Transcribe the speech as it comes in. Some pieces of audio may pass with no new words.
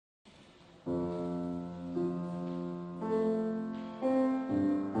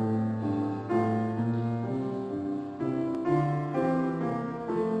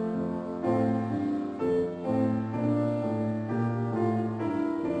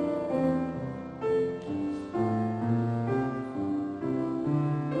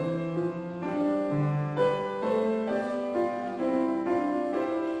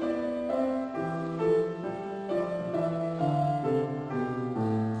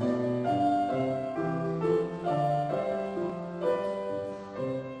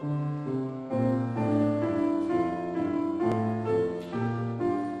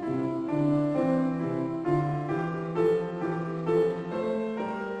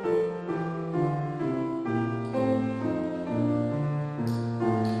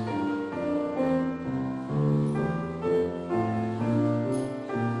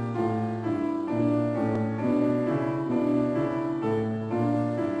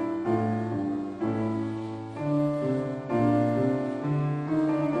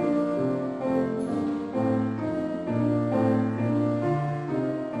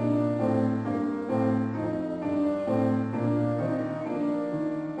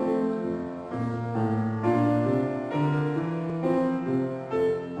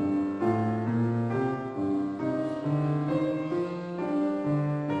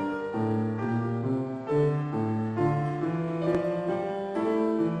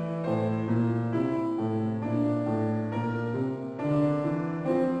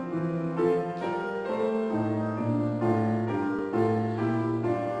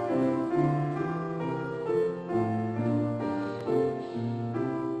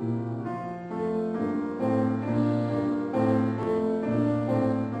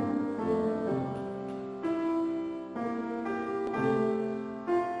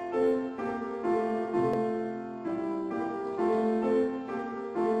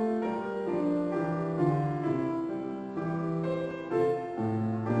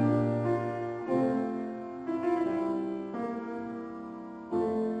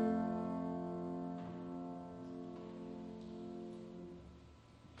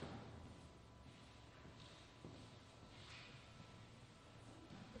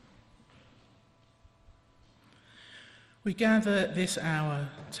We gather this hour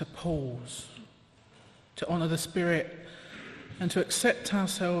to pause, to honour the Spirit, and to accept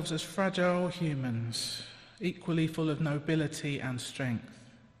ourselves as fragile humans, equally full of nobility and strength.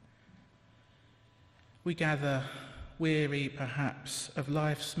 We gather, weary perhaps of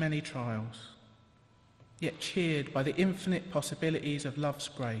life's many trials, yet cheered by the infinite possibilities of love's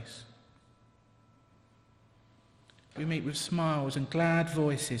grace. We meet with smiles and glad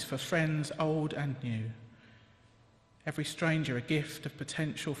voices for friends old and new. Every stranger a gift of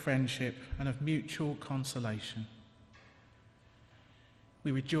potential friendship and of mutual consolation.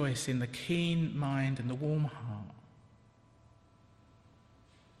 We rejoice in the keen mind and the warm heart.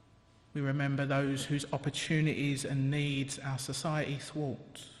 We remember those whose opportunities and needs our society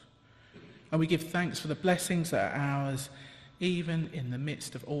thwarts. And we give thanks for the blessings that are ours, even in the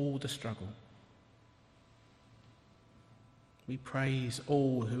midst of all the struggle. We praise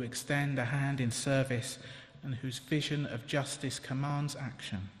all who extend a hand in service and whose vision of justice commands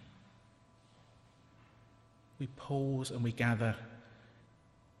action. We pause and we gather.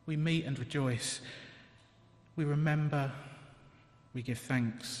 We meet and rejoice. We remember. We give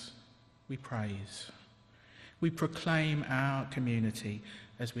thanks. We praise. We proclaim our community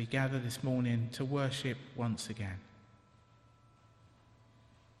as we gather this morning to worship once again.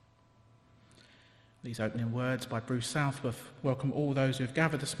 These opening words by Bruce Southworth welcome all those who have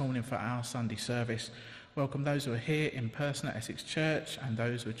gathered this morning for our Sunday service. Welcome those who are here in person at Essex Church and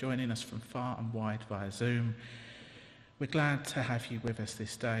those who are joining us from far and wide via Zoom. We're glad to have you with us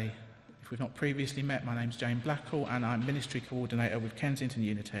this day. If we've not previously met, my name's Jane Blackall and I'm Ministry Coordinator with Kensington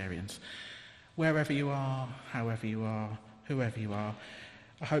Unitarians. Wherever you are, however you are, whoever you are,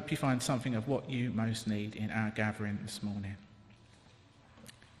 I hope you find something of what you most need in our gathering this morning.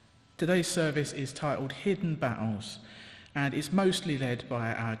 Today's service is titled Hidden Battles, and it's mostly led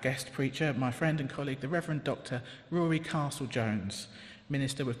by our guest preacher, my friend and colleague, the Reverend Dr. Rory Castle-Jones,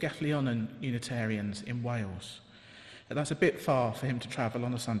 minister with Gathleonon Unitarians in Wales. And that's a bit far for him to travel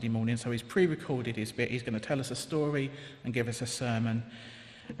on a Sunday morning, so he's pre-recorded his bit. He's going to tell us a story and give us a sermon.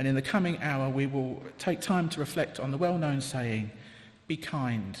 And in the coming hour, we will take time to reflect on the well-known saying, "Be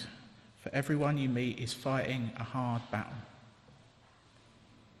kind, for everyone you meet is fighting a hard battle."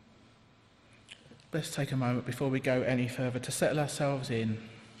 Let's take a moment before we go any further to settle ourselves in,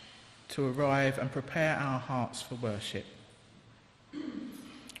 to arrive and prepare our hearts for worship.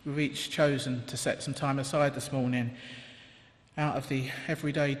 We've each chosen to set some time aside this morning out of the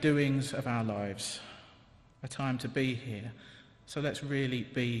everyday doings of our lives, a time to be here. So let's really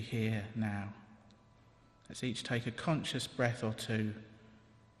be here now. Let's each take a conscious breath or two.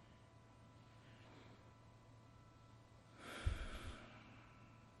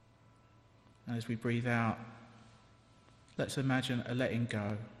 And as we breathe out, let's imagine a letting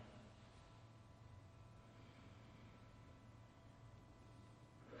go.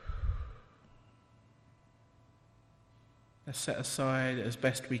 Let's set aside as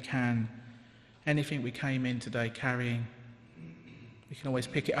best we can anything we came in today carrying. We can always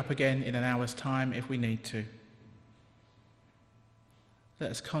pick it up again in an hour's time if we need to.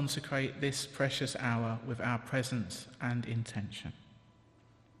 Let us consecrate this precious hour with our presence and intention.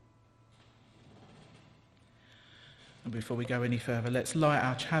 And before we go any further, let's light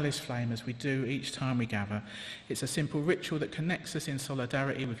our chalice flame as we do each time we gather. It's a simple ritual that connects us in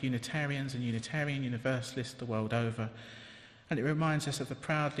solidarity with Unitarians and Unitarian Universalists the world over. And it reminds us of the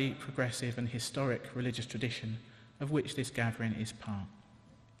proudly progressive and historic religious tradition of which this gathering is part.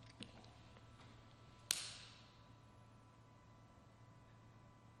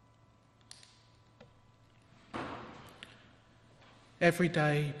 Every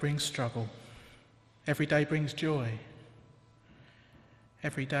day brings struggle. Every day brings joy.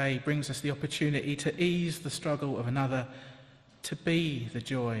 Every day brings us the opportunity to ease the struggle of another, to be the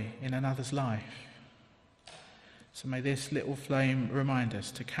joy in another's life. So may this little flame remind us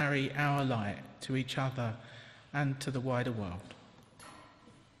to carry our light to each other and to the wider world.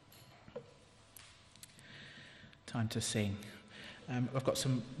 Time to sing. I've got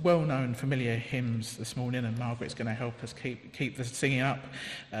some well-known familiar hymns this morning, and Margaret's going to help us keep the singing up.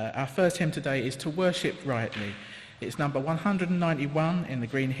 Our first hymn today is To Worship Rightly. It's number 191 in the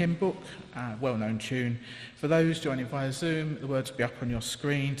Green Hymn Book, well-known tune. For those joining via Zoom, the words will be up on your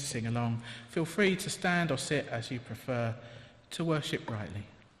screen to sing along. Feel free to stand or sit as you prefer. To Worship Rightly.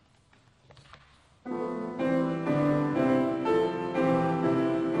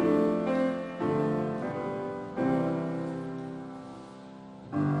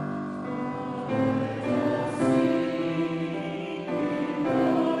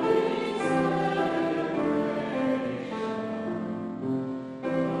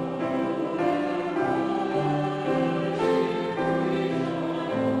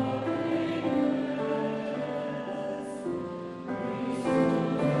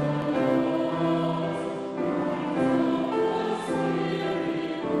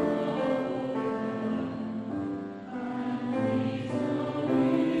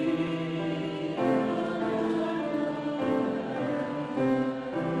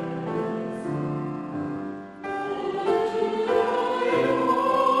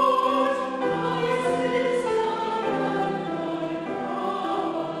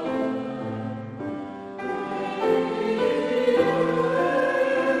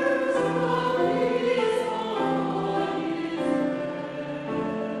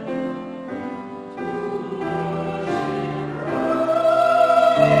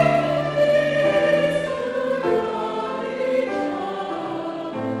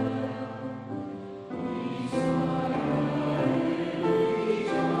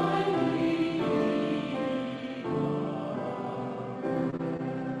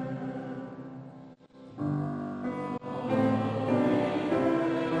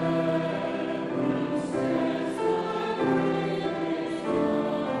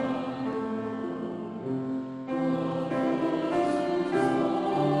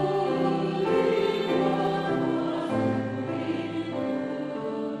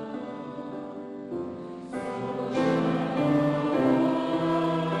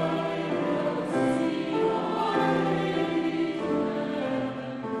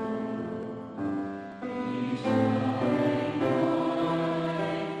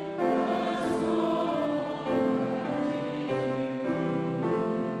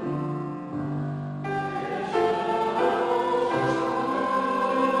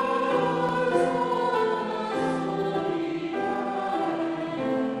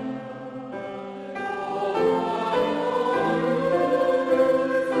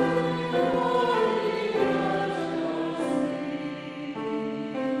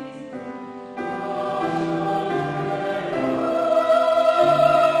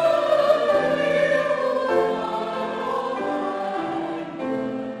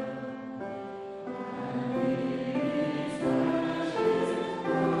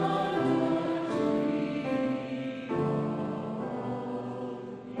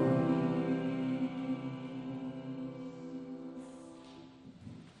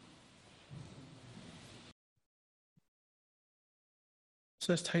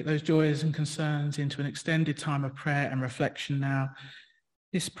 So let's take those joys and concerns into an extended time of prayer and reflection now.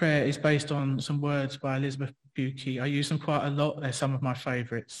 This prayer is based on some words by Elizabeth Bucke. I use them quite a lot. They're some of my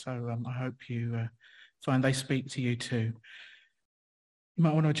favourites, so I hope you find they speak to you too. You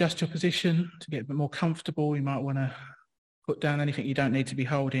might want to adjust your position to get a bit more comfortable. You might want to put down anything you don't need to be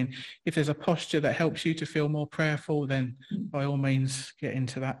holding. If there's a posture that helps you to feel more prayerful, then by all means get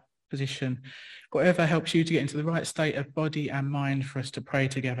into that position. Whatever helps you to get into the right state of body and mind for us to pray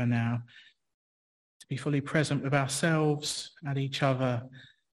together now, to be fully present with ourselves and each other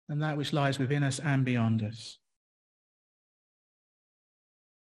and that which lies within us and beyond us.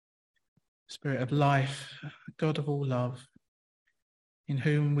 Spirit of life, God of all love, in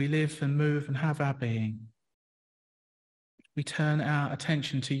whom we live and move and have our being, we turn our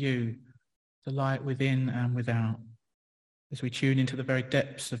attention to you, the light within and without, as we tune into the very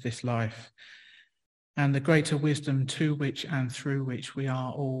depths of this life and the greater wisdom to which and through which we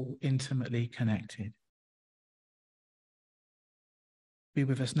are all intimately connected. Be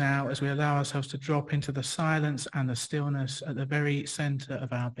with us now as we allow ourselves to drop into the silence and the stillness at the very centre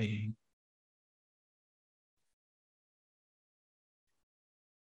of our being.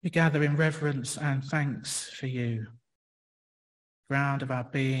 We gather in reverence and thanks for you, ground of our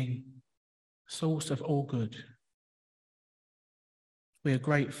being, source of all good. We are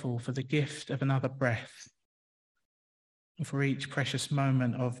grateful for the gift of another breath and for each precious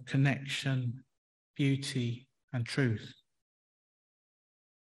moment of connection, beauty, and truth.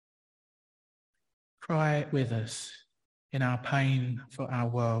 Cry with us in our pain for our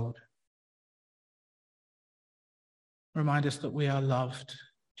world. Remind us that we are loved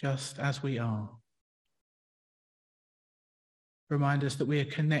just as we are. Remind us that we are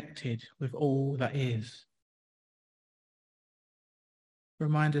connected with all that is.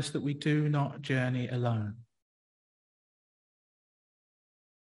 Remind us that we do not journey alone.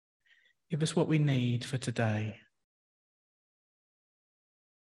 Give us what we need for today.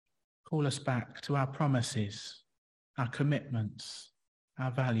 Call us back to our promises, our commitments,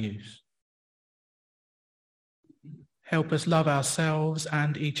 our values. Help us love ourselves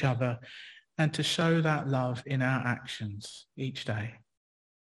and each other and to show that love in our actions each day.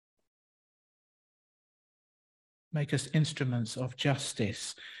 Make us instruments of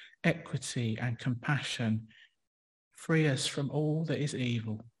justice, equity, and compassion. Free us from all that is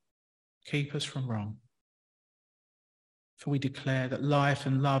evil. Keep us from wrong. For we declare that life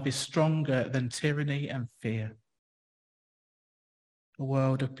and love is stronger than tyranny and fear. A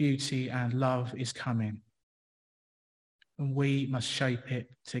world of beauty and love is coming, and we must shape it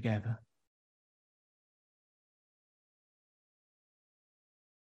together.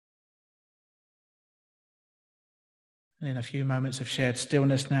 And in a few moments of shared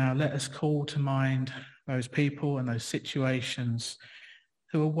stillness now, let us call to mind those people and those situations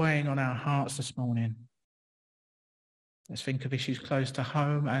who are weighing on our hearts this morning. Let's think of issues close to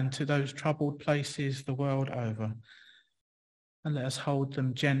home and to those troubled places the world over. And let us hold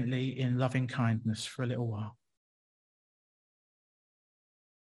them gently in loving kindness for a little while.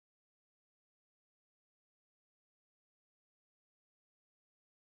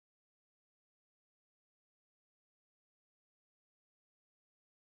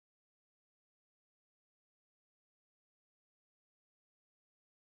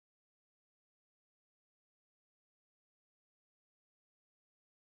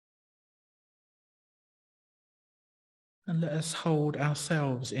 And let us hold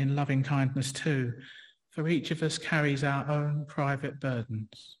ourselves in loving kindness too, for each of us carries our own private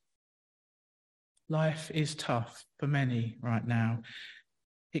burdens. Life is tough for many right now.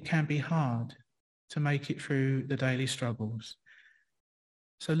 It can be hard to make it through the daily struggles.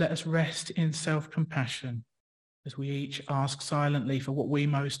 So let us rest in self-compassion as we each ask silently for what we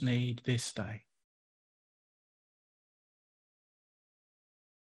most need this day.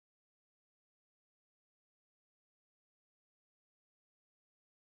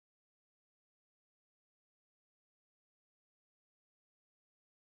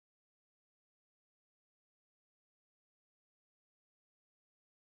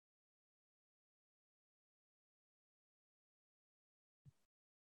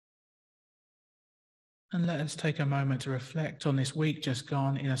 And let us take a moment to reflect on this week just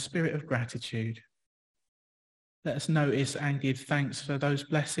gone in a spirit of gratitude. Let us notice and give thanks for those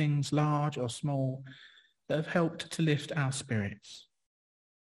blessings, large or small, that have helped to lift our spirits.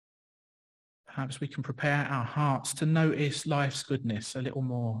 Perhaps we can prepare our hearts to notice life's goodness a little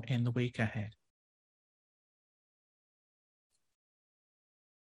more in the week ahead.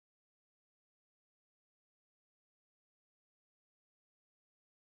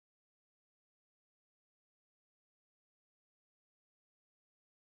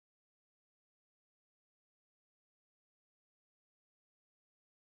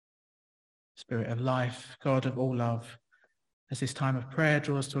 Spirit of life, God of all love, as this time of prayer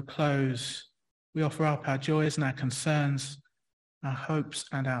draws to a close, we offer up our joys and our concerns, our hopes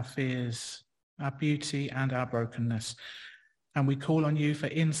and our fears, our beauty and our brokenness, and we call on you for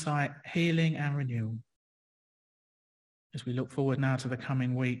insight, healing and renewal. As we look forward now to the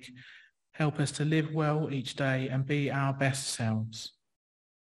coming week, help us to live well each day and be our best selves,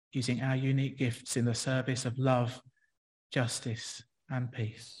 using our unique gifts in the service of love, justice and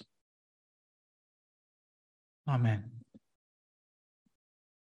peace. Amen.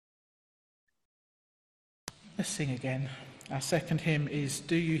 Let's sing again. Our second hymn is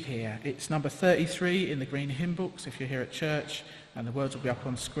Do You Hear? It's number 33 in the green hymn books if you're here at church, and the words will be up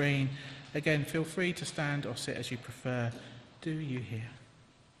on screen. Again, feel free to stand or sit as you prefer. Do you hear?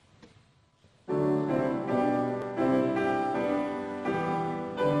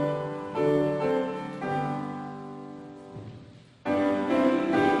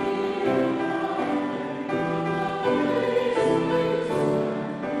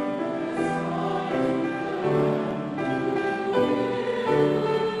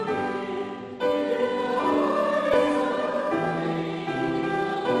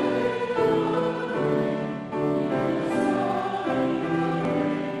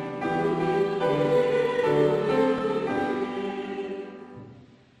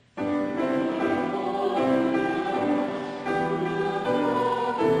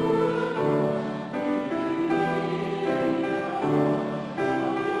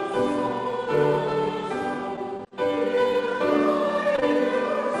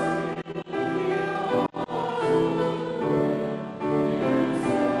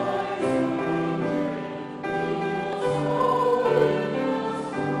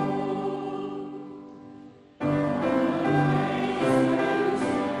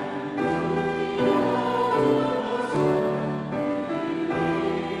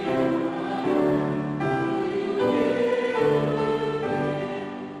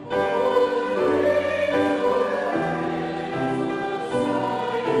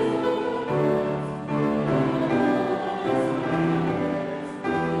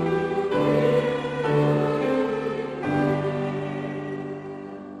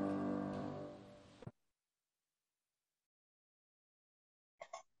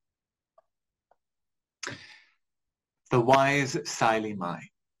 The Wise Saili Mai,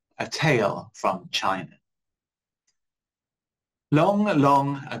 a tale from China. Long,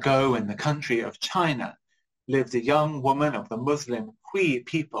 long ago in the country of China lived a young woman of the Muslim Hui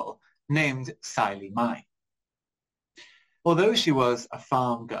people named Saili Mai. Although she was a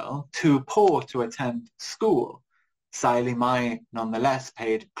farm girl, too poor to attend school, Saili Mai nonetheless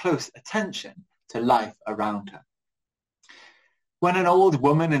paid close attention to life around her. When an old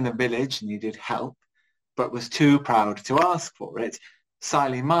woman in the village needed help, but was too proud to ask for it,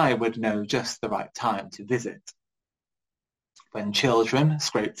 Saili Mai would know just the right time to visit. When children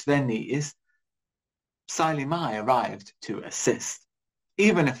scraped their knees, Saili Mai arrived to assist,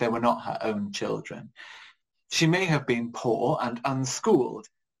 even if they were not her own children. She may have been poor and unschooled,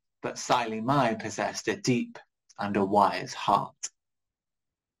 but Saili Mai possessed a deep and a wise heart.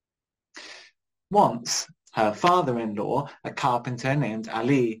 Once, her father-in-law, a carpenter named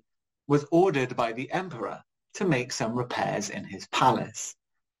Ali, was ordered by the emperor to make some repairs in his palace.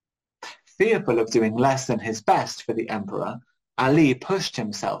 Fearful of doing less than his best for the emperor, Ali pushed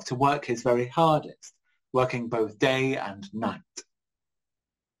himself to work his very hardest, working both day and night.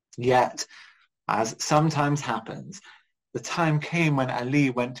 Yet, as sometimes happens, the time came when Ali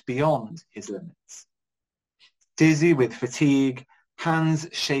went beyond his limits. Dizzy with fatigue, hands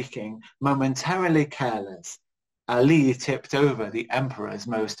shaking, momentarily careless, Ali tipped over the emperor's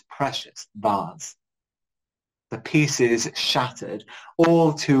most precious vase. The pieces shattered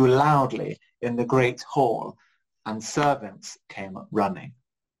all too loudly in the great hall, and servants came running.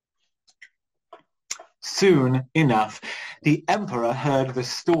 Soon enough, the emperor heard the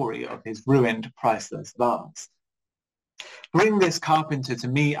story of his ruined priceless vase. "Bring this carpenter to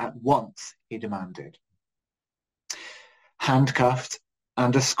me at once," he demanded. Handcuffed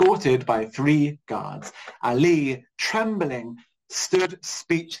and escorted by 3 guards, Ali, trembling, stood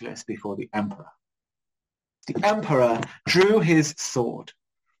speechless before the emperor. The emperor drew his sword,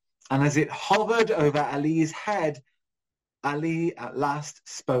 and as it hovered over Ali's head, Ali at last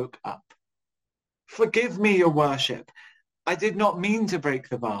spoke up. "Forgive me, your worship. I did not mean to break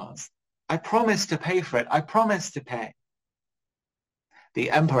the vase. I promised to pay for it. I promised to pay."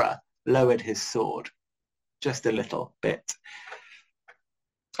 The emperor lowered his sword, just a little bit.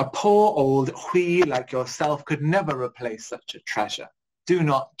 "A poor old Hui like yourself could never replace such a treasure. Do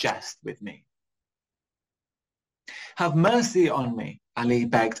not jest with me." Have mercy on me, Ali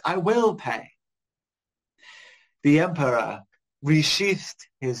begged. I will pay. The emperor resheathed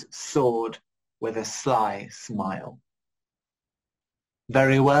his sword with a sly smile.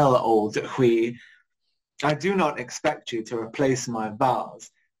 Very well, old Hui. I do not expect you to replace my vows.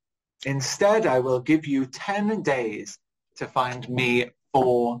 Instead, I will give you 10 days to find me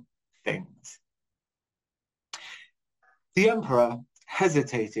 4 things. The emperor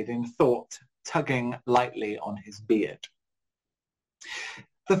hesitated in thought, tugging lightly on his beard.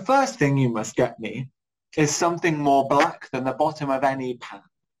 The first thing you must get me is something more black than the bottom of any pan.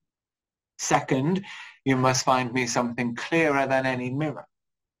 Second, you must find me something clearer than any mirror.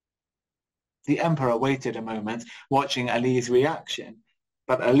 The emperor waited a moment, watching Ali's reaction,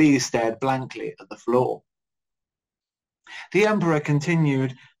 but Ali stared blankly at the floor. The emperor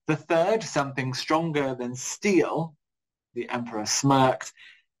continued, the third, something stronger than steel. The emperor smirked.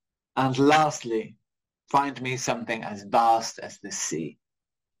 And lastly, find me something as vast as the sea.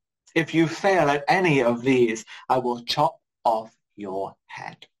 If you fail at any of these, I will chop off your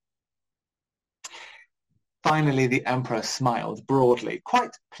head. Finally, the emperor smiled broadly,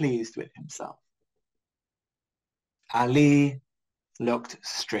 quite pleased with himself. Ali looked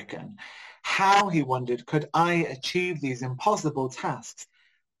stricken. How, he wondered, could I achieve these impossible tasks?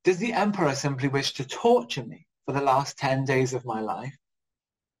 Does the emperor simply wish to torture me for the last 10 days of my life?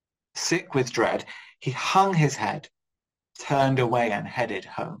 Sick with dread, he hung his head, turned away and headed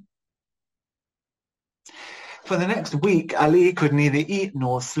home. For the next week, Ali could neither eat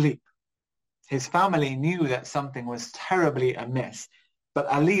nor sleep. His family knew that something was terribly amiss, but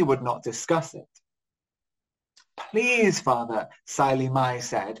Ali would not discuss it. Please, father, Saili Mai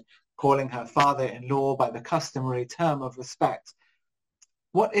said, calling her father-in-law by the customary term of respect.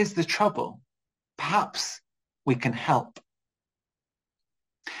 What is the trouble? Perhaps we can help.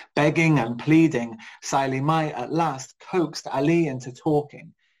 Begging and pleading, Saili Mai at last coaxed Ali into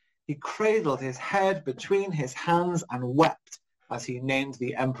talking. He cradled his head between his hands and wept as he named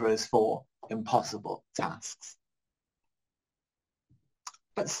the emperor's 4 impossible tasks.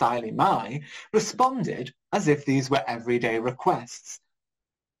 But Saili Mai responded as if these were everyday requests.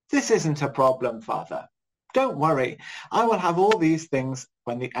 This isn't a problem, father. Don't worry. I will have all these things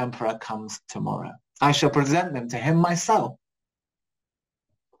when the emperor comes tomorrow. I shall present them to him myself.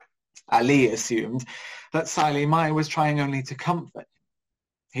 Ali assumed that Saili Mai was trying only to comfort him.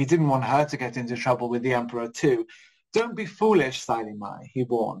 He didn't want her to get into trouble with the emperor too. Don't be foolish, Saili Mai, he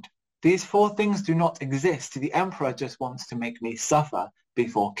warned. These 4 things do not exist. The emperor just wants to make me suffer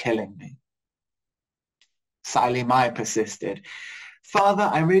before killing me. Saili Mai persisted. Father,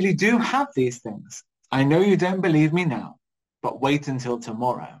 I really do have these things. I know you don't believe me now, but wait until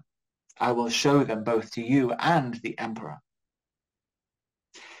tomorrow. I will show them both to you and the emperor.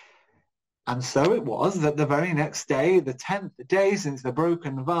 And so it was that the very next day, the 10th day since the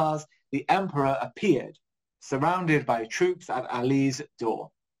broken vase, the emperor appeared, surrounded by troops at Ali's door.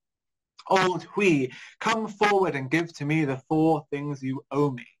 Old Hui, come forward and give to me the 4 things you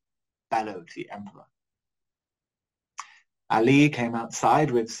owe me, bellowed the emperor. Ali came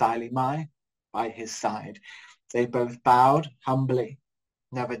outside with Saili Mai by his side. They both bowed humbly,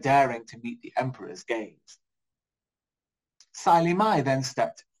 never daring to meet the emperor's gaze. Saili Mai then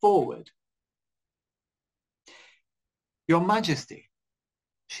stepped forward. Your Majesty,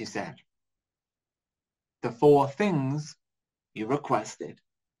 she said, the 4 things you requested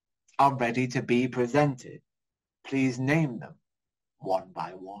are ready to be presented. Please name them one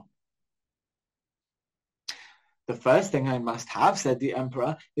by one. The first thing I must have, said the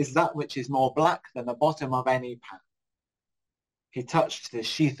emperor, is that which is more black than the bottom of any pan. He touched the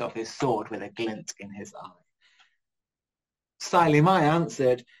sheath of his sword with a glint in his eye. Saili Mai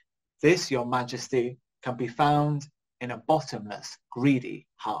answered, this, Your Majesty, can be found in a bottomless, greedy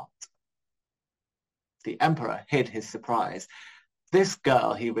heart. The emperor hid his surprise. This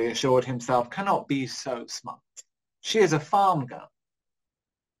girl, he reassured himself, cannot be so smart. She is a farm girl.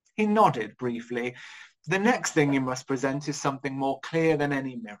 He nodded briefly. The next thing you must present is something more clear than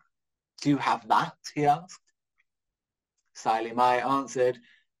any mirror. Do you have that? He asked. Saili Mai answered,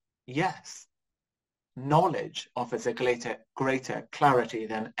 yes. Knowledge offers a greater clarity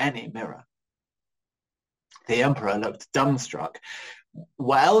than any mirror. The emperor looked dumbstruck.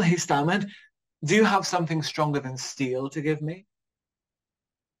 Well, he stammered, do you have something stronger than steel to give me?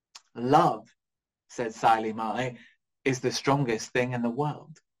 Love, said Saili Mai, is the strongest thing in the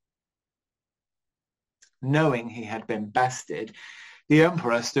world. Knowing he had been bested, the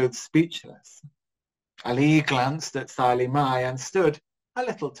emperor stood speechless. Ali glanced at Saili Mai and stood a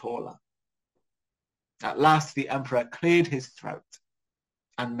little taller. At last the emperor cleared his throat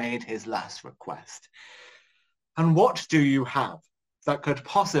and made his last request. And what do you have that could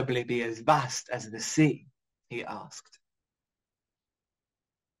possibly be as vast as the sea? He asked.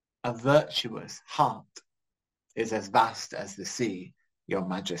 A virtuous heart is as vast as the sea, Your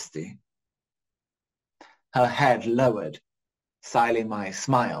Majesty. Her head lowered. Saili Mai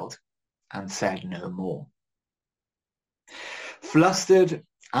smiled and said no more. Flustered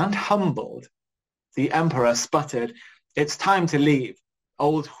and humbled, the emperor sputtered, "It's time to leave.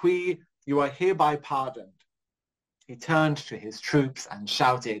 Old Hui, you are hereby pardoned." He turned to his troops and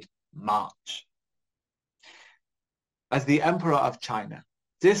shouted, "March." As the Emperor of China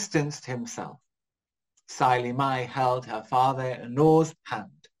distanced himself, Saili Mai held her father-in-law's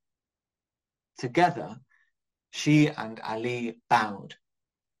hand. Together, she and Ali bowed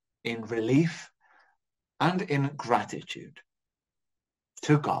in relief and in gratitude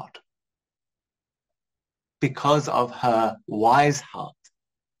to God. Because of her wise heart,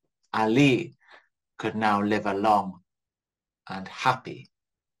 Ali could now live a long and happy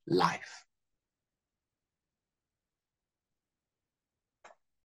life.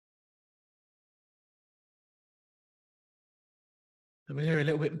 We'll hear a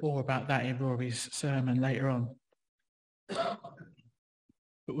little bit more about that in Rory's sermon later on.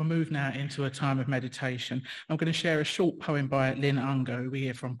 But we'll move now into a time of meditation. I'm going to share a short poem by Lin Ungo, who we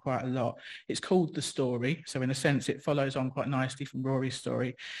hear from quite a lot. It's called The Story, so in a sense it follows on quite nicely from Rory's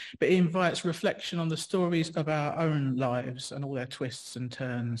story, but it invites reflection on the stories of our own lives and all their twists and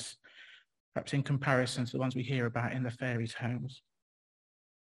turns, perhaps in comparison to the ones we hear about in the fairy tales.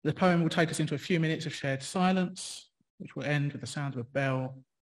 The poem will take us into a few minutes of shared silence, which will end with the sound of a bell,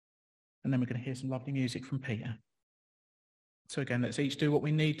 and then we're going to hear some lovely music from Peter. So again, let's each do what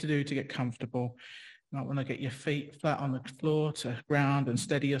we need to do to get comfortable. You might want to get your feet flat on the floor to ground and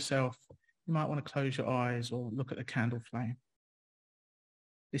steady yourself. You might want to close your eyes or look at the candle flame.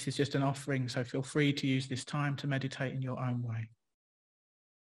 This is just an offering, so feel free to use this time to meditate in your own way.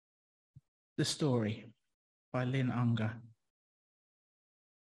 The Story by Lin Ungo.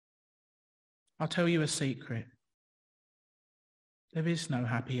 I'll tell you a secret. There is no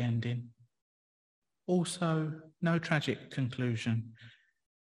happy ending. Also, no tragic conclusion.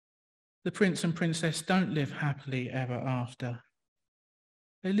 The prince and princess don't live happily ever after.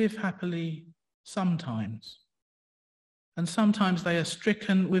 They live happily sometimes. And sometimes they are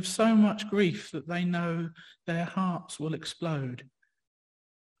stricken with so much grief that they know their hearts will explode,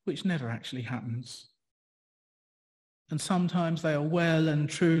 which never actually happens. And sometimes they are well and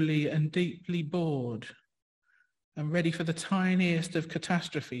truly and deeply bored and ready for the tiniest of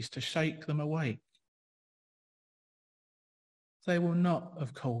catastrophes to shake them awake. They will not,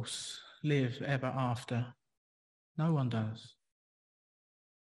 of course, live ever after. No one does.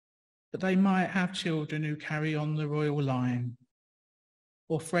 But they might have children who carry on the royal line,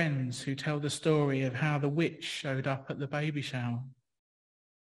 or friends who tell the story of how the witch showed up at the baby shower,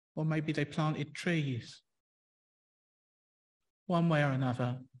 or maybe they planted trees. One way or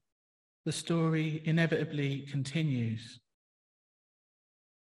another, the story inevitably continues.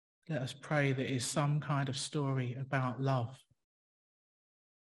 Let us pray that it is some kind of story about love.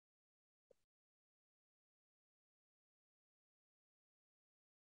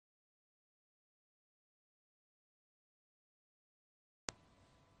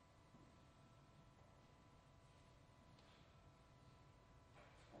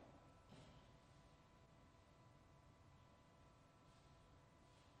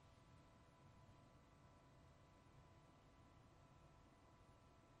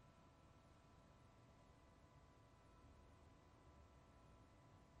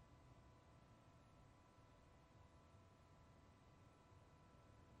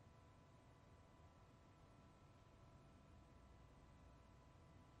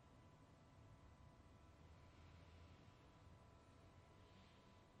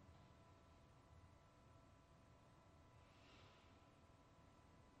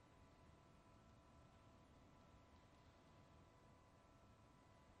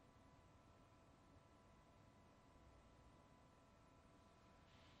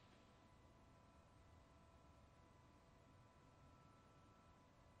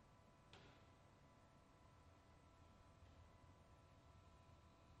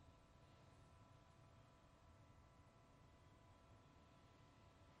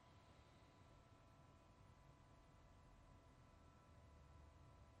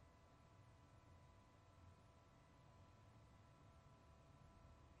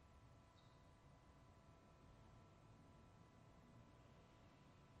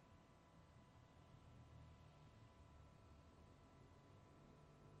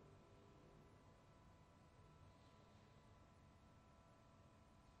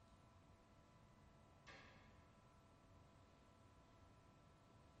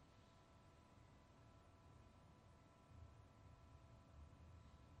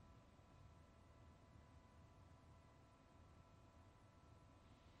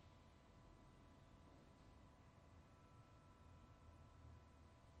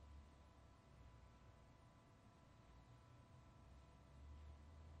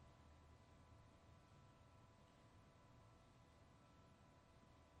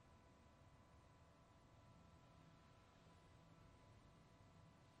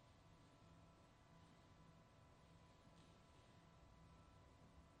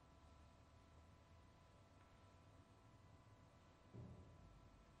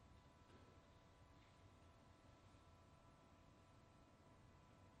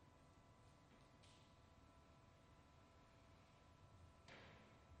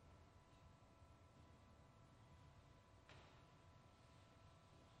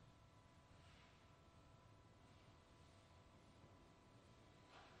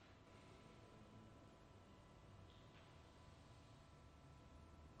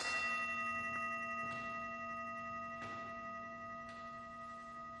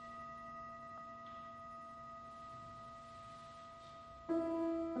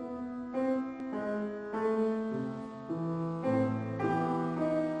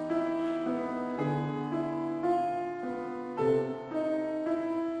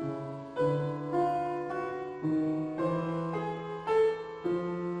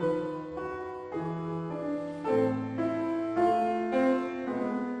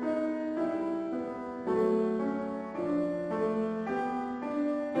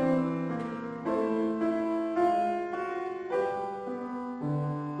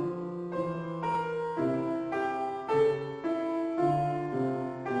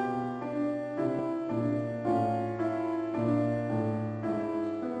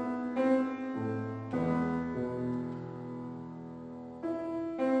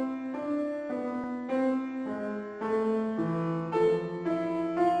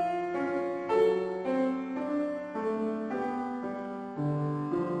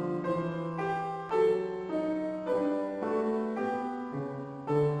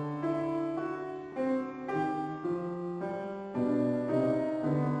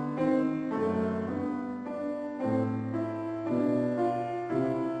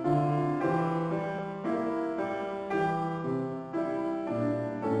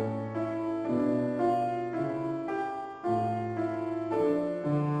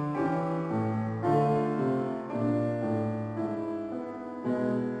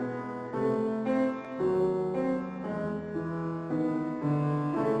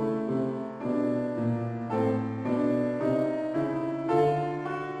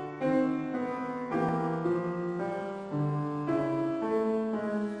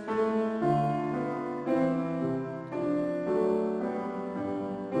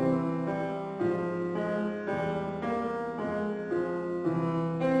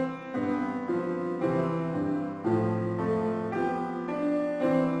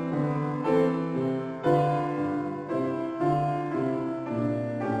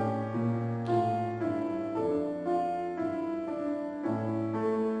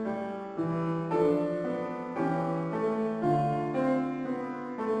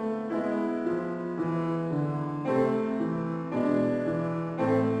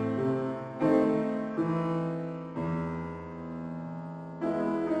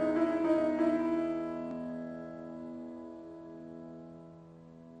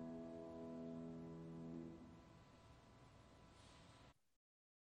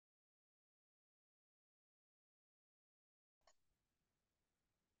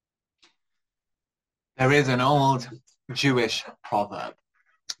 There is an old Jewish proverb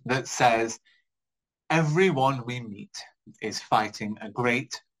that says, everyone we meet is fighting a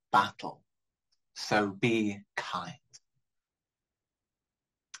great battle, so be kind.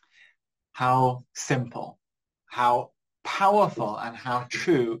 How simple, how powerful, and how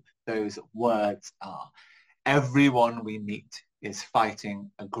true those words are. Everyone we meet is fighting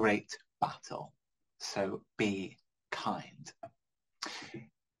a great battle, so be kind.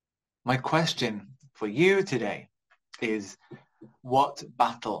 My question for you today is, what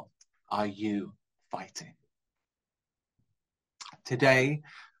battle are you fighting? Today,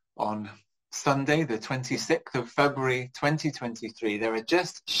 on Sunday, the 26th of February 2023, there are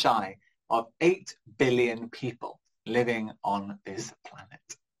just shy of 8 billion people living on this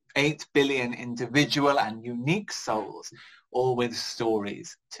planet. 8 billion individual and unique souls, all with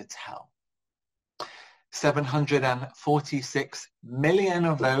stories to tell. 746 million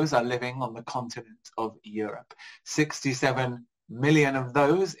of those are living on the continent of Europe. 67 million of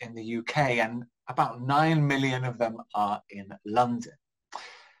those in the UK, and about 9 million of them are in London.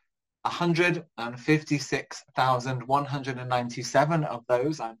 156,197 of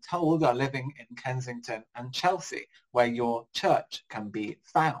those, I'm told, are living in Kensington and Chelsea, where your church can be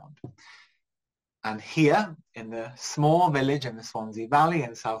found. And here, in the small village in the Swansea Valley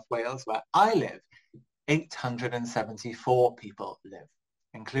in South Wales, where I live, 874 people live,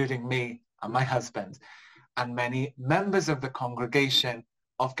 including me and my husband, and many members of the congregation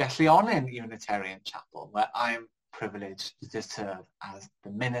of Gaerllionen Unitarian Chapel, where I'm privileged to serve as the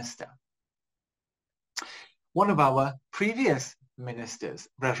minister. One of our previous ministers,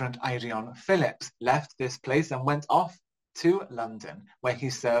 Reverend Irion Phillips, left this place and went off to London, where he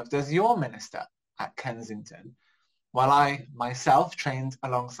served as your minister at Kensington, while I myself trained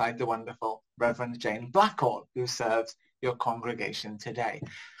alongside the wonderful Reverend Jane Blackall, who serves your congregation today.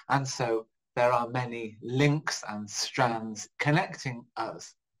 And so there are many links and strands connecting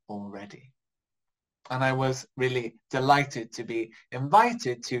us already. And I was really delighted to be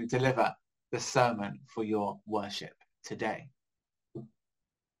invited to deliver the sermon for your worship today.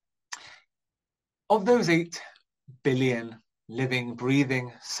 Of those 8 billion living,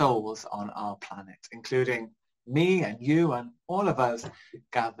 breathing souls on our planet, including me and you and all of us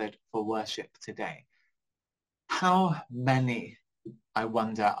gathered for worship today, how many, I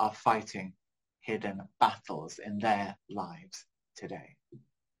wonder, are fighting hidden battles in their lives today?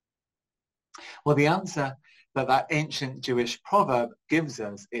 Well, the answer that ancient Jewish proverb gives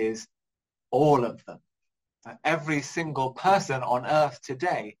us is all of them. Every single person on earth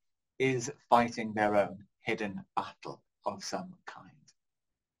today is fighting their own hidden battle of some kind.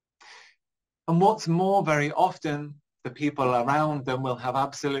 And what's more, very often the people around them will have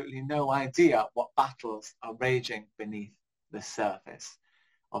absolutely no idea what battles are raging beneath the surface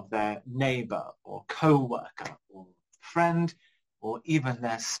of their neighbor or co-worker or friend, or even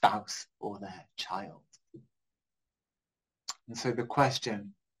their spouse or their child. And so the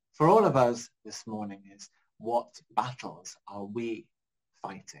question for all of us this morning is, what battles are we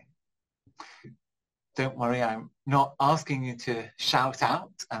fighting? Don't worry, I'm not asking you to shout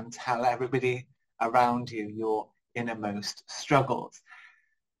out and tell everybody around you your innermost struggles.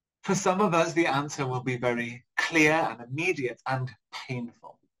 For some of us, the answer will be very clear and immediate and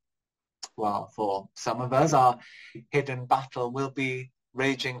painful. While for some of us, our hidden battle will be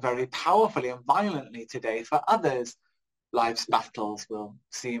raging very powerfully and violently today. For others, life's battles will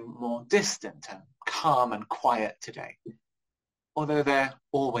seem more distant and calm and quiet today, although they're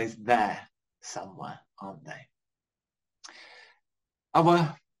always there somewhere, aren't they?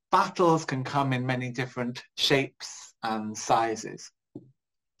 Our battles can come in many different shapes and sizes,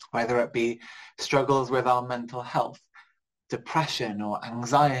 whether it be struggles with our mental health, depression or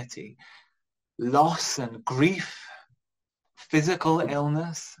anxiety, loss and grief, physical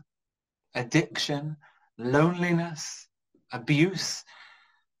illness, addiction, loneliness, abuse,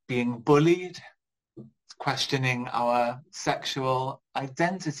 being bullied, questioning our sexual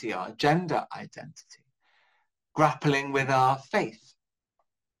identity, our gender identity, grappling with our faith,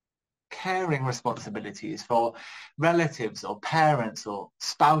 caring responsibilities for relatives or parents or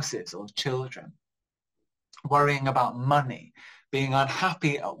spouses or children, worrying about money, being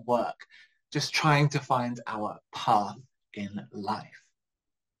unhappy at work, just trying to find our path in life.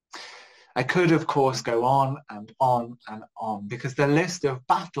 I could, of course, go on and on and on, because the list of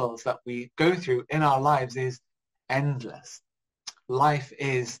battles that we go through in our lives is endless. Life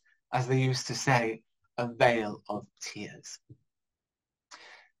is, as they used to say, a vale of tears.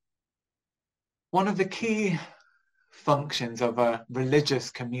 One of the key functions of a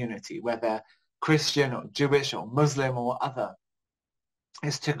religious community, whether Christian or Jewish or Muslim or other,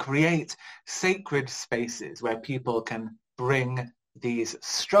 is to create sacred spaces where people can bring these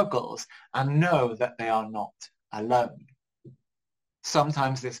struggles and know that they are not alone.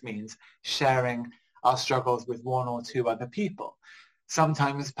 Sometimes this means sharing our struggles with one or two other people.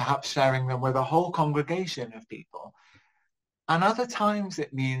 Sometimes perhaps sharing them with a whole congregation of people. And other times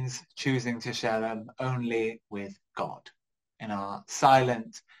it means choosing to share them only with God in our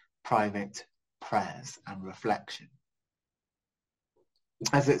silent, private prayers and reflection.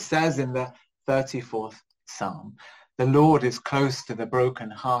 As it says in the 34th Psalm, the Lord is close to the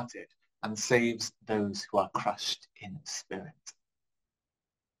brokenhearted and saves those who are crushed in spirit.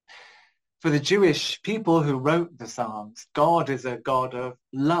 For the Jewish people who wrote the Psalms, God is a God of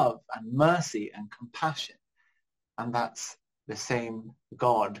love and mercy and compassion. And that's the same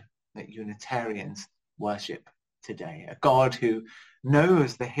God that Unitarians worship today. A God who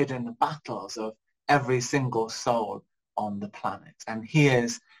knows the hidden battles of every single soul on the planet and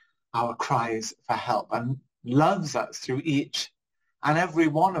hears our cries for help and loves us through each and every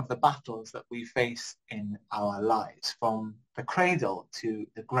one of the battles that we face in our lives, from the cradle to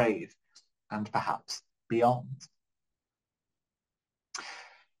the grave and perhaps beyond.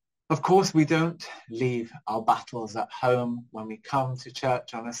 Of course, we don't leave our battles at home when we come to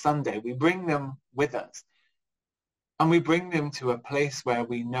church on a Sunday. We bring them with us. And we bring them to a place where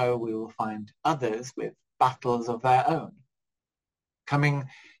we know we will find others with battles of their own, coming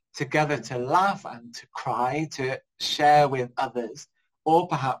together to laugh and to cry, to share with others, or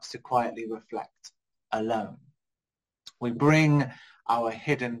perhaps to quietly reflect alone. We bring our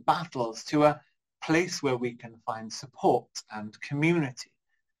hidden battles to a place where we can find support and community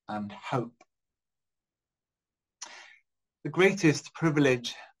and hope. The greatest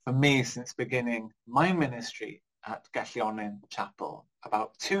privilege for me since beginning my ministry at Gatlionen Chapel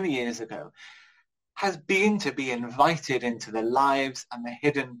about 2 years ago has been to be invited into the lives and the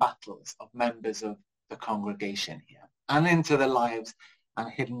hidden battles of members of the congregation here, and into the lives and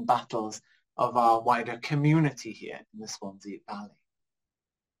hidden battles of our wider community here in the Swansea Valley.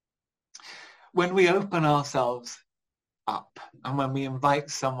 When we open ourselves up and when we invite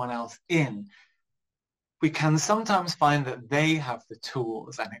someone else in, we can sometimes find that they have the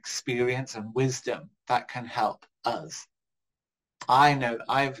tools and experience and wisdom that can help us. I know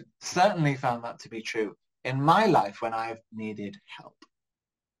I've certainly found that to be true in my life when I've needed help.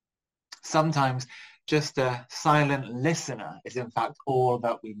 Sometimes just a silent listener is in fact all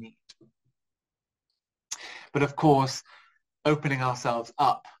that we need. But of course, opening ourselves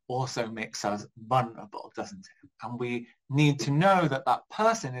up also makes us vulnerable, doesn't it? And we need to know that that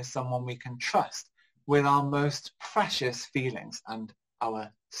person is someone we can trust with our most precious feelings and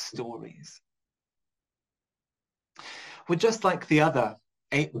our stories. We're just like the other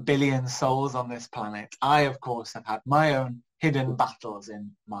 8 billion souls on this planet. I, of course, have had my own hidden battles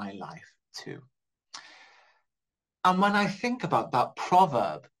in my life too. And when I think about that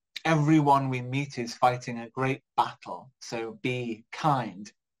proverb, everyone we meet is fighting a great battle, so be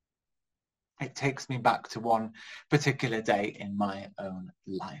kind, it takes me back to one particular day in my own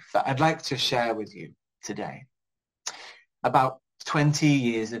life that I'd like to share with you today. About 20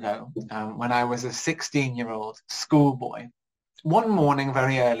 years ago, when I was a 16-year-old schoolboy, one morning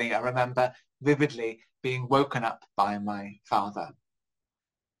very early, I remember vividly being woken up by my father.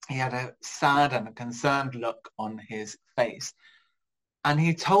 He had a sad and a concerned look on his face. And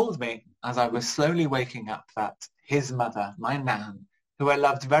he told me, as I was slowly waking up, that his mother, my nan, who I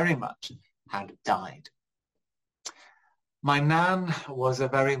loved very much, had died. My nan was a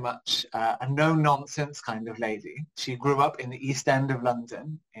very much a no-nonsense kind of lady. She grew up in the East End of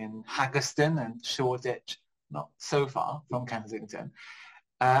London, in Haggerston and Shoreditch, not so far from Kensington.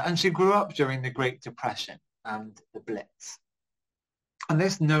 And she grew up during the Great Depression and the Blitz. And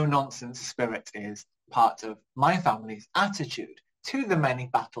this no-nonsense spirit is part of my family's attitude to the many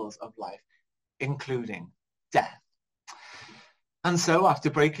battles of life, including death. And so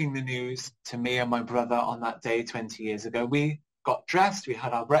after breaking the news to me and my brother on that day 20 years ago, we got dressed, we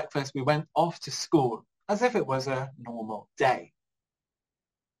had our breakfast, we went off to school as if it was a normal day.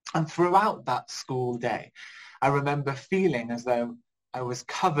 And throughout that school day, I remember feeling as though I was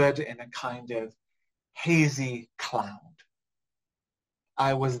covered in a kind of hazy cloud.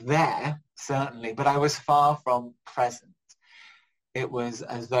 I was there, certainly, but I was far from present. It was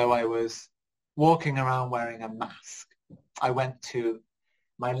as though I was walking around wearing a mask. I went to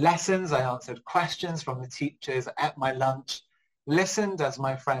my lessons, I answered questions from the teachers, ate my lunch, listened as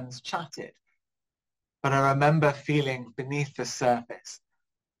my friends chatted. But I remember feeling beneath the surface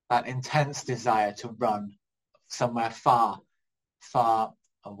that intense desire to run somewhere far, far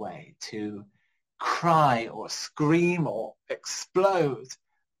away, to cry or scream or explode,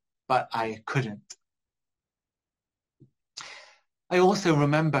 but I couldn't. I also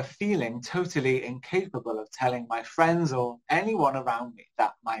remember feeling totally incapable of telling my friends or anyone around me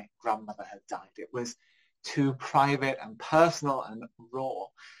that my grandmother had died. It was too private and personal and raw.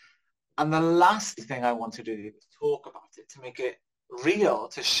 And the last thing I wanted to do was talk about it, to make it real,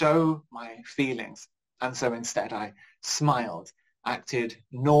 to show my feelings. And so instead I smiled, acted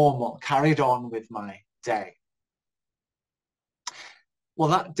normal, carried on with my day. Well,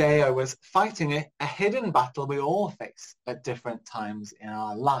 that day I was fighting a hidden battle we all face at different times in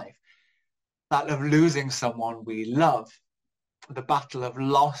our life. That of losing someone we love, the battle of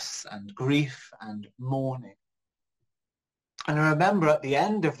loss and grief and mourning. And I remember at the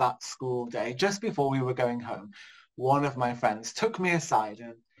end of that school day, just before we were going home, one of my friends took me aside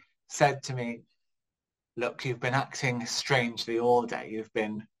and said to me, "Look, you've been acting strangely all day. You've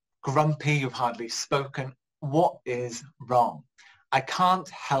been grumpy, you've hardly spoken. What is wrong? I can't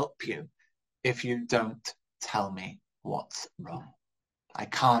help you if you don't tell me what's wrong. I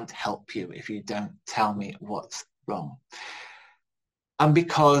can't help you if you don't tell me what's wrong." And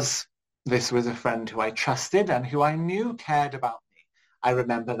because this was a friend who I trusted and who I knew cared about me, I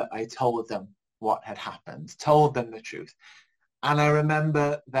remember that I told them what had happened, told them the truth. And I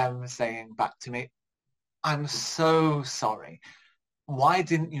remember them saying back to me, "I'm so sorry. Why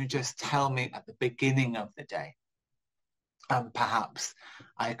didn't you just tell me at the beginning of the day? And perhaps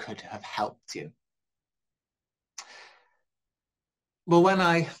I could have helped you." Well, when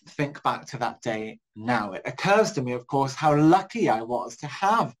I think back to that day now, it occurs to me, of course, how lucky I was to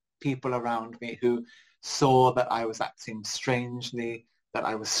have people around me who saw that I was acting strangely, that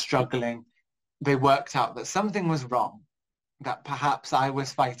I was struggling. They worked out that something was wrong, that perhaps I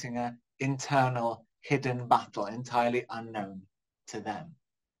was fighting an internal hidden battle entirely unknown to them.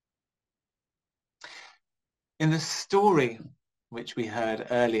 In the story which we heard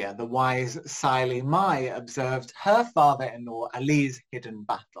earlier, the wise Saili Mai observed her father-in-law Ali's hidden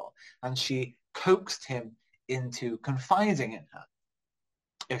battle, and she coaxed him into confiding in her.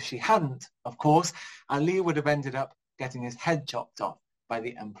 If she hadn't, of course, Ali would have ended up getting his head chopped off by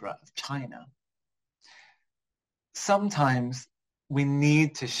the Emperor of China. Sometimes we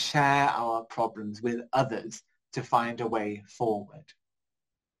need to share our problems with others to find a way forward.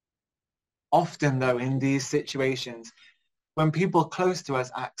 Often, though, in these situations, when people close to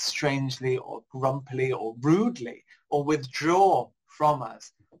us act strangely or grumpily or rudely or withdraw from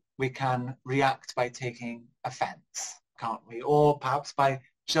us, we can react by taking offense, can't we? Or perhaps by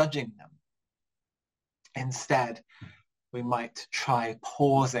judging them. Instead, we might try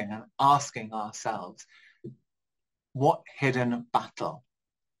pausing and asking ourselves, what hidden battle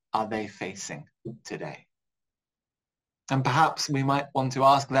are they facing today? And perhaps we might want to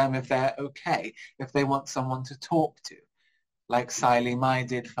ask them if they're okay, if they want someone to talk to, like Saili Mai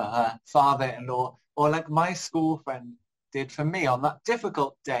did for her father-in-law, or like my school friend did for me on that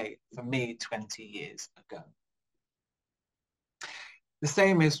difficult day for me 20 years ago. The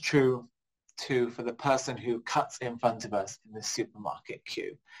same is true too for the person who cuts in front of us in the supermarket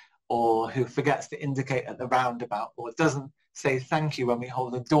queue, or who forgets to indicate at the roundabout, or doesn't say thank you when we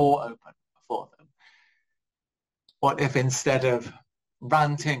hold the door open for them. What if instead of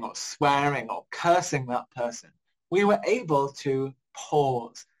ranting or swearing or cursing that person, we were able to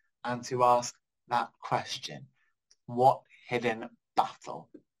pause and to ask that question, what hidden battle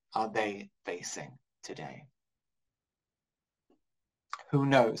are they facing today? Who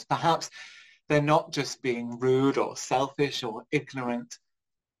knows? Perhaps they're not just being rude or selfish or ignorant.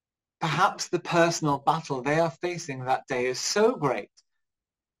 Perhaps the personal battle they are facing that day is so great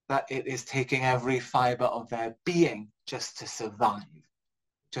that it is taking every fiber of their being just to survive,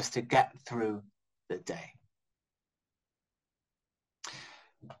 just to get through the day.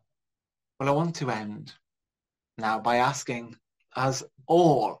 Well, I want to end now by asking us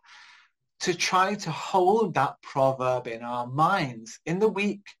all to try to hold that proverb in our minds in the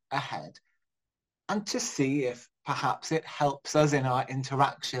week ahead, and to see if perhaps it helps us in our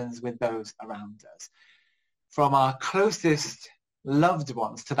interactions with those around us, from our closest loved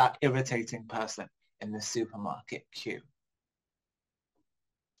ones to that irritating person in the supermarket queue.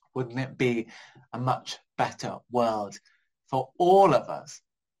 Wouldn't it be a much better world for all of us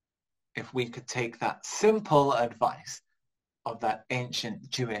if we could take that simple advice of that ancient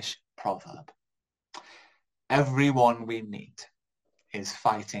Jewish proverb? Everyone we meet is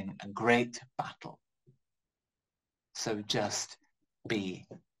fighting a great battle, so just be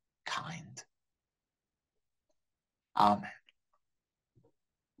kind. Amen.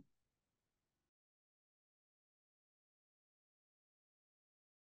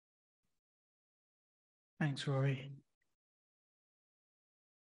 Thanks, Rory.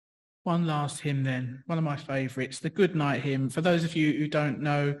 One last hymn then, one of my favourites, the Good Night hymn. For those of you who don't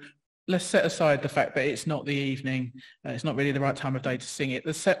know, let's set aside the fact that it's not the evening, it's not really the right time of day to sing it.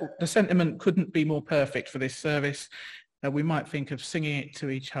 The sentiment couldn't be more perfect for this service. We might think of singing it to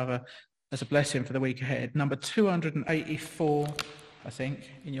each other as a blessing for the week ahead. Number 284, I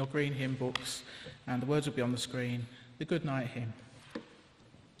think, in your green hymn books, and the words will be on the screen, the Good Night hymn.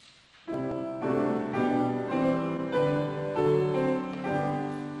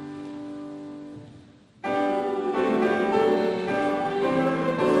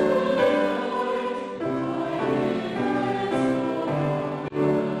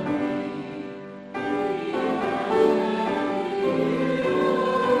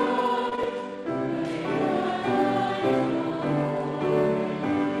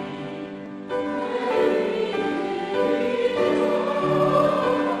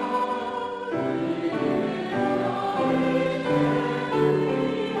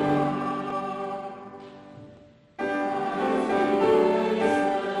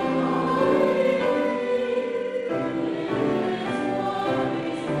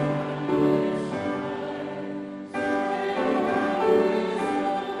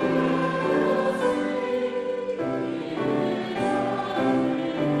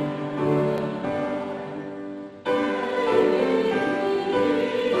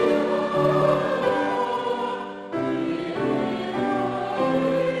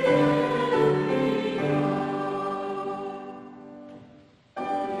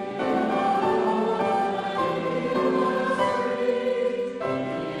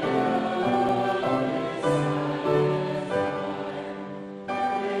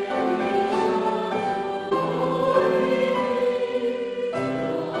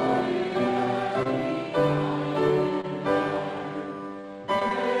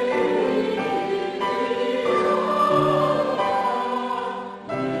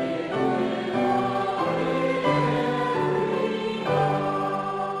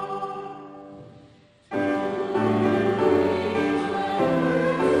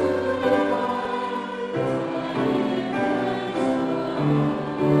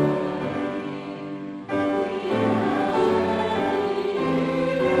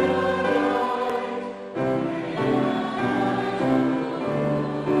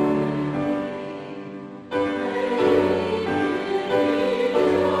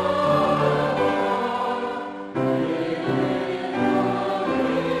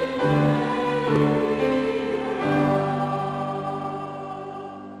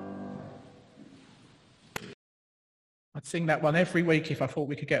 I'd sing that one every week if I thought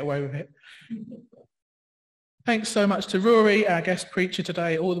we could get away with it. Thanks so much to Rory, our guest preacher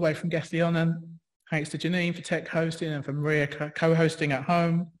today, all the way from Gethlionan. Thanks to Janine for tech hosting and for Maria co-hosting at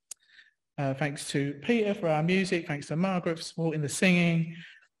home. Thanks to Peter for our music. Thanks to Margaret for supporting the singing.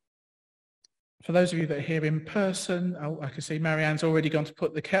 For those of you that are here in person, I can see Marianne's already gone to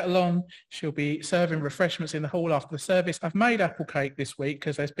put the kettle on. She'll be serving refreshments in the hall after the service. I've made apple cake this week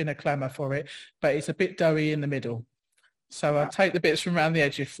because there's been a clamour for it, but it's a bit doughy in the middle. So I'll take the bits from around the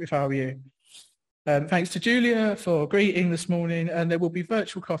edge if I were you. Thanks to Julia for greeting this morning, and there will be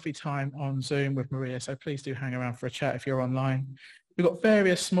virtual coffee time on Zoom with Maria, so please do hang around for a chat if you're online. We've got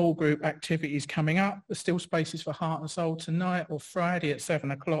various small group activities coming up. There's still spaces for Heart and Soul tonight or Friday at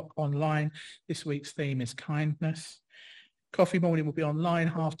 7 o'clock online. This week's theme is kindness. Coffee morning will be online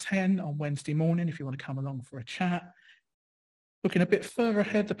 10:30 on Wednesday morning if you want to come along for a chat. Looking a bit further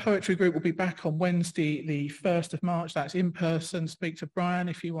ahead, the poetry group will be back on Wednesday, the 1st of March. That's in person. Speak to Brian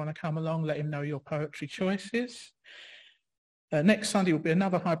if you want to come along. Let him know your poetry choices. Next Sunday will be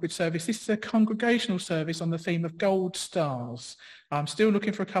another hybrid service. This is a congregational service on the theme of gold stars. I'm still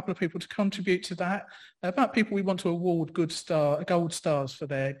looking for a couple of people to contribute to that. About people we want to award gold stars for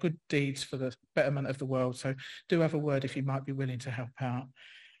their good deeds for the betterment of the world. So do have a word if you might be willing to help out.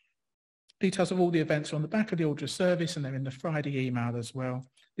 Details of all the events are on the back of the order of service, and they're in the Friday email as well.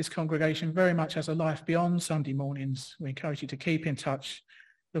 This congregation very much has a life beyond Sunday mornings. We encourage you to keep in touch,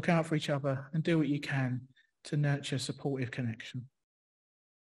 look out for each other, and do what you can to nurture supportive connection.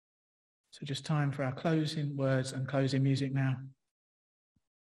 So just time for our closing words and closing music now.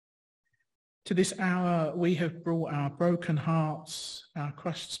 To this hour, we have brought our broken hearts, our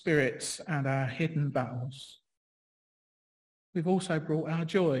crushed spirits, and our hidden battles. We've also brought our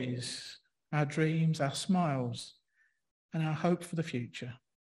joys, our dreams, our smiles, and our hope for the future.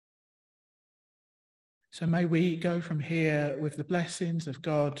 So may we go from here with the blessings of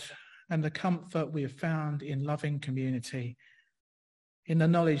God and the comfort we have found in loving community, in the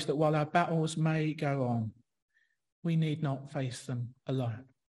knowledge that while our battles may go on, we need not face them alone.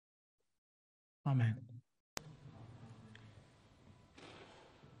 Amen.